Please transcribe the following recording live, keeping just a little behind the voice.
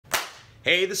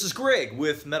Hey, this is Greg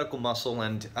with Medical Muscle,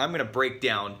 and I'm going to break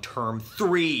down term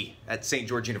 3 at St.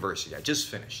 George University. I just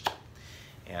finished,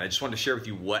 and I just wanted to share with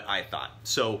you what I thought.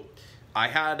 So I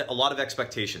had a lot of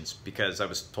expectations because I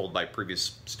was told by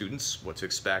previous students what to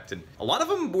expect, and a lot of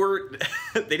them were,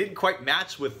 they didn't quite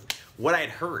match with what I had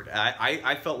heard.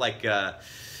 I felt like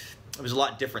it was a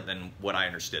lot different than what I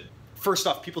understood. First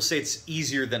off, people say it's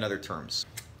easier than other terms.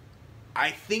 I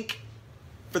think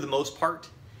for the most part,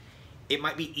 it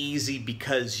might be easy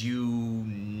because you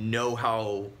know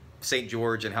how St.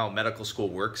 George and how medical school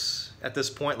works at this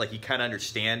point. Like, you kind of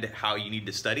understand how you need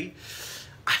to study.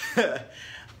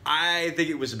 I think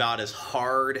it was about as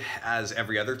hard as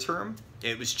every other term.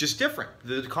 It was just different.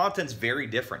 The content's very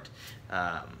different.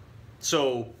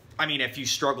 So, I mean, if you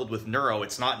struggled with neuro,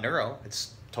 it's not neuro.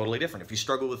 It's totally different. If you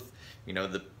struggle with, you know,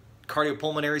 the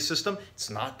cardiopulmonary system, it's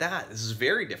not that. This is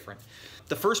very different.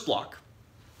 The first block,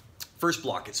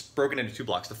 it's broken into 2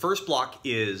 blocks. The first block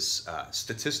is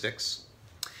statistics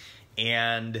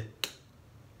and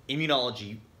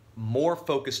immunology, more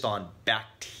focused on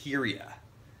bacteria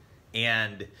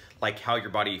and like how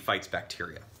your body fights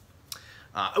bacteria.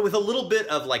 With a little bit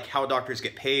of like how doctors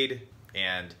get paid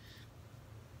and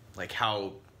like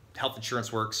how health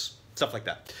insurance works, stuff like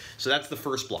that. So that's the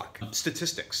first block.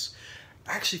 Statistics.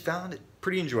 I actually found it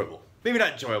pretty enjoyable. Maybe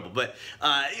not enjoyable, but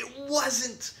it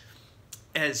wasn't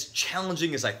as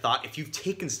challenging as I thought. If you've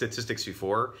taken statistics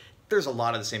before, there's a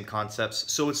lot of the same concepts.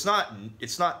 So it's not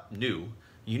new.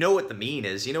 You know what the mean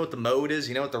is, you know what the mode is,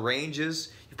 you know what the range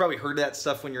is. You've probably heard that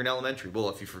stuff when you're in elementary. Well,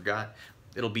 if you forgot,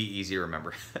 it'll be easy to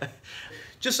remember.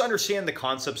 Just understand the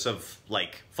concepts of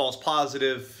like false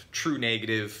positive, true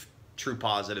negative, true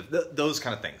positive, those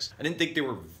kind of things. I didn't think they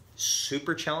were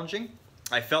super challenging.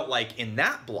 I felt like in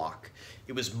that block,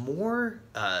 it was more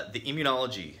the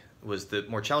immunology was the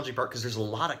more challenging part because there's a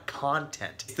lot of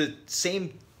content. It's the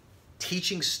same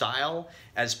teaching style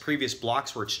as previous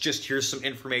blocks where it's just, here's some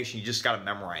information, you just gotta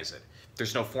memorize it.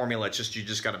 There's no formula, it's just, you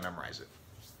just gotta memorize it.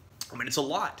 I mean, it's a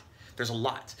lot. There's a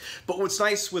lot. But what's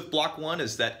nice with block 1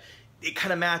 is that it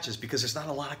kind of matches because there's not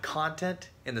a lot of content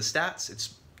in the stats.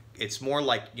 It's more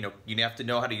like, you know, you have to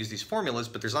know how to use these formulas,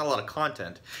 but there's not a lot of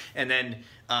content. And then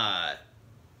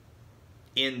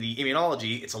in the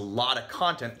immunology, it's a lot of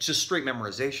content, it's just straight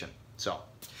memorization. So,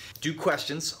 do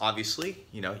questions, obviously,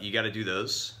 you know, you got to do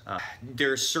those.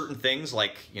 There's certain things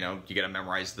like, you know, you got to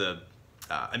memorize the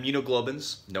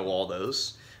immunoglobulins, know all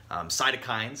those.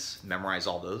 Cytokines, memorize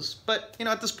all those. But, you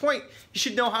know, at this point, you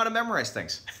should know how to memorize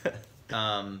things.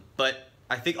 But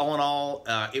I think all in all,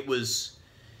 it was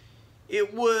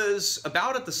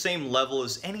about at the same level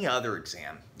as any other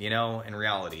exam, you know, in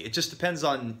reality. It just depends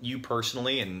on you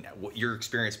personally and what your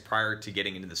experience prior to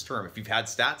getting into this term. If you've had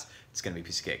stats, it's going to be a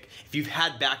piece of cake. If you've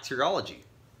had bacteriology,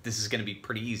 this is going to be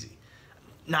pretty easy.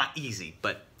 Not easy,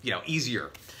 but, you know,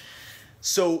 easier.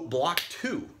 So block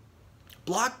 2.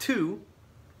 Block 2,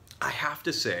 I have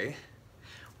to say,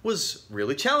 was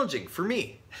really challenging for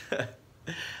me.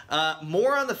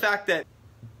 More on the fact that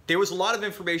there was a lot of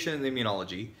information in the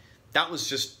immunology. That was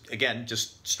just, again,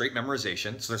 just straight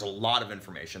memorization. So there's a lot of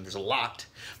information. There's a lot.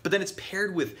 But then it's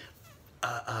paired with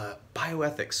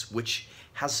bioethics, which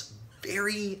has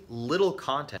very little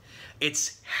content.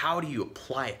 It's how do you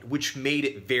apply it, which made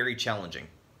it very challenging.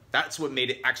 That's what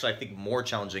made it actually, I think, more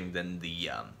challenging than the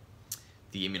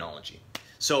immunology.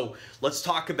 So let's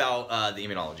talk about the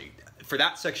immunology. For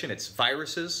that section, it's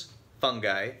viruses,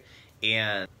 fungi,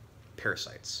 and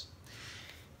parasites.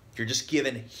 You're just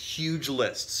given huge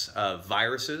lists of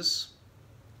viruses,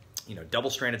 you know,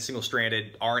 double-stranded,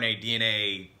 single-stranded, RNA,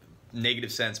 DNA,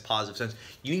 negative sense, positive sense.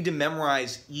 You need to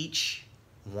memorize each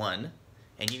one,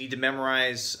 and you need to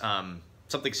memorize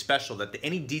something special, that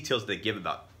any details they give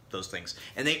about those things.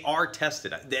 And they are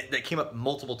tested. That came up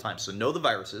multiple times. So know the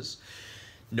viruses,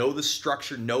 know the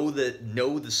structure, know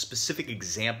the specific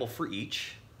example for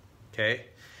each, okay?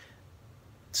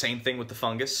 Same thing with the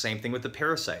fungus, same thing with the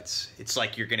parasites. It's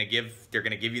like they're gonna give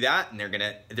you that, and they're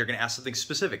gonna ask something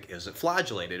specific. Is it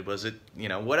flagellated? Was it, you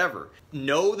know, whatever.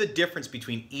 Know the difference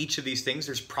between each of these things.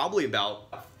 There's probably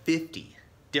about 50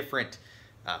 different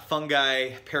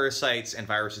fungi, parasites, and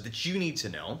viruses that you need to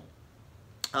know.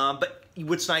 But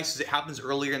what's nice is it happens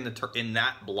earlier in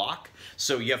that block,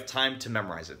 so you have time to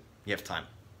memorize it. You have time.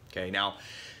 Okay, now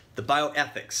the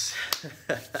bioethics.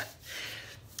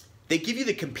 They give you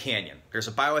the companion. There's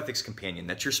a bioethics companion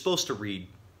that you're supposed to read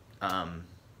to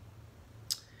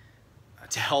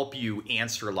help you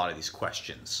answer a lot of these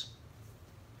questions.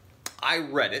 I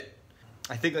read it.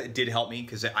 I think it did help me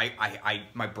because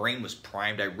my brain was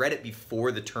primed. I read it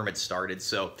before the term had started,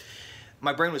 so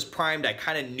my brain was primed. I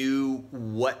kind of knew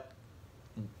what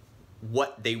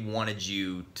what they wanted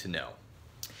you to know.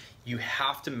 You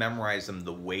have to memorize them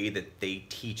the way that they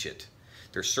teach it.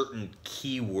 There's certain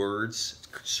key words,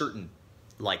 certain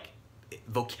like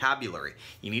vocabulary.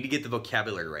 You need to get the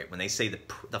vocabulary right. When they say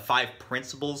the 5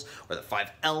 principles or the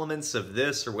 5 elements of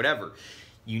this or whatever,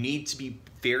 you need to be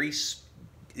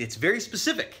it's very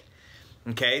specific.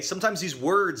 Okay, sometimes these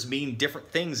words mean different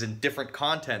things in different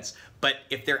contents, but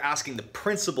if they're asking the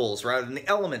principles rather than the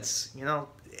elements, you know,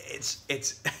 it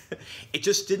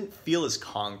just didn't feel as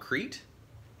concrete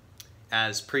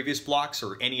as previous blocks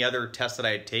or any other test that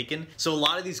I had taken. So a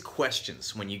lot of these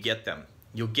questions, when you get them,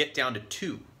 you'll get down to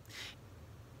 2.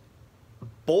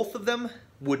 Both of them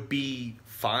would be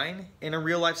fine in a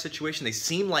real life situation. They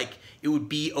seem like it would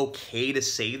be okay to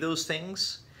say those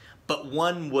things, but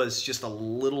one was just a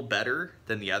little better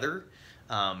than the other.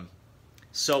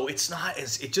 So it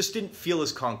just didn't feel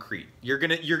as concrete. You're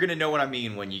gonna know what I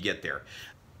mean when you get there.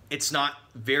 It's not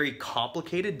very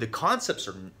complicated. The concepts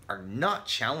are not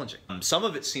challenging. Some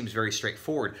of it seems very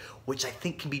straightforward, which I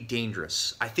think can be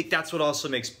dangerous. I think that's what also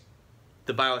makes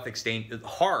the bioethics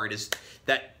hard, is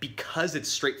that because it's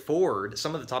straightforward,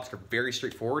 some of the topics are very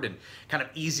straightforward and kind of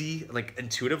easy, like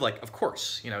intuitive, like of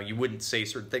course, you know, you wouldn't say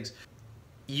certain things.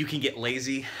 You can get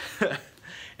lazy.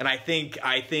 And I think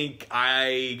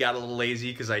I got a little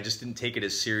lazy because I just didn't take it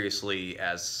as seriously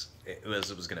as it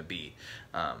was gonna be.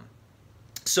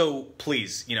 So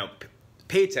please, you know,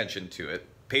 pay attention to it.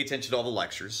 Pay attention to all the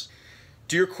lectures.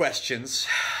 Do your questions.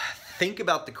 Think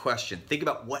about the question. Think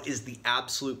about what is the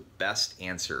absolute best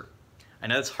answer. I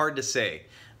know it's hard to say,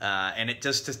 and it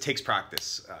just takes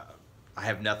practice. I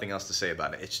have nothing else to say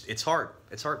about it. It's hard.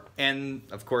 It's hard. And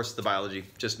of course, the biology,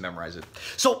 just memorize it.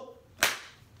 So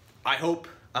I hope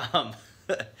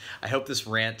I hope this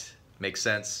rant makes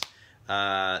sense.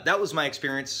 That was my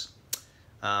experience.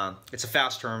 It's a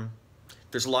fast term.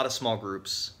 There's a lot of small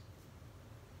groups.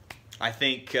 I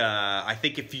think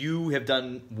if you have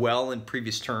done well in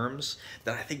previous terms,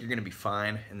 then I think you're going to be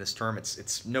fine in this term.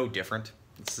 It's no different.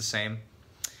 It's the same.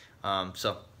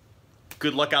 So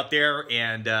good luck out there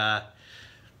and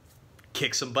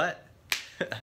kick some butt.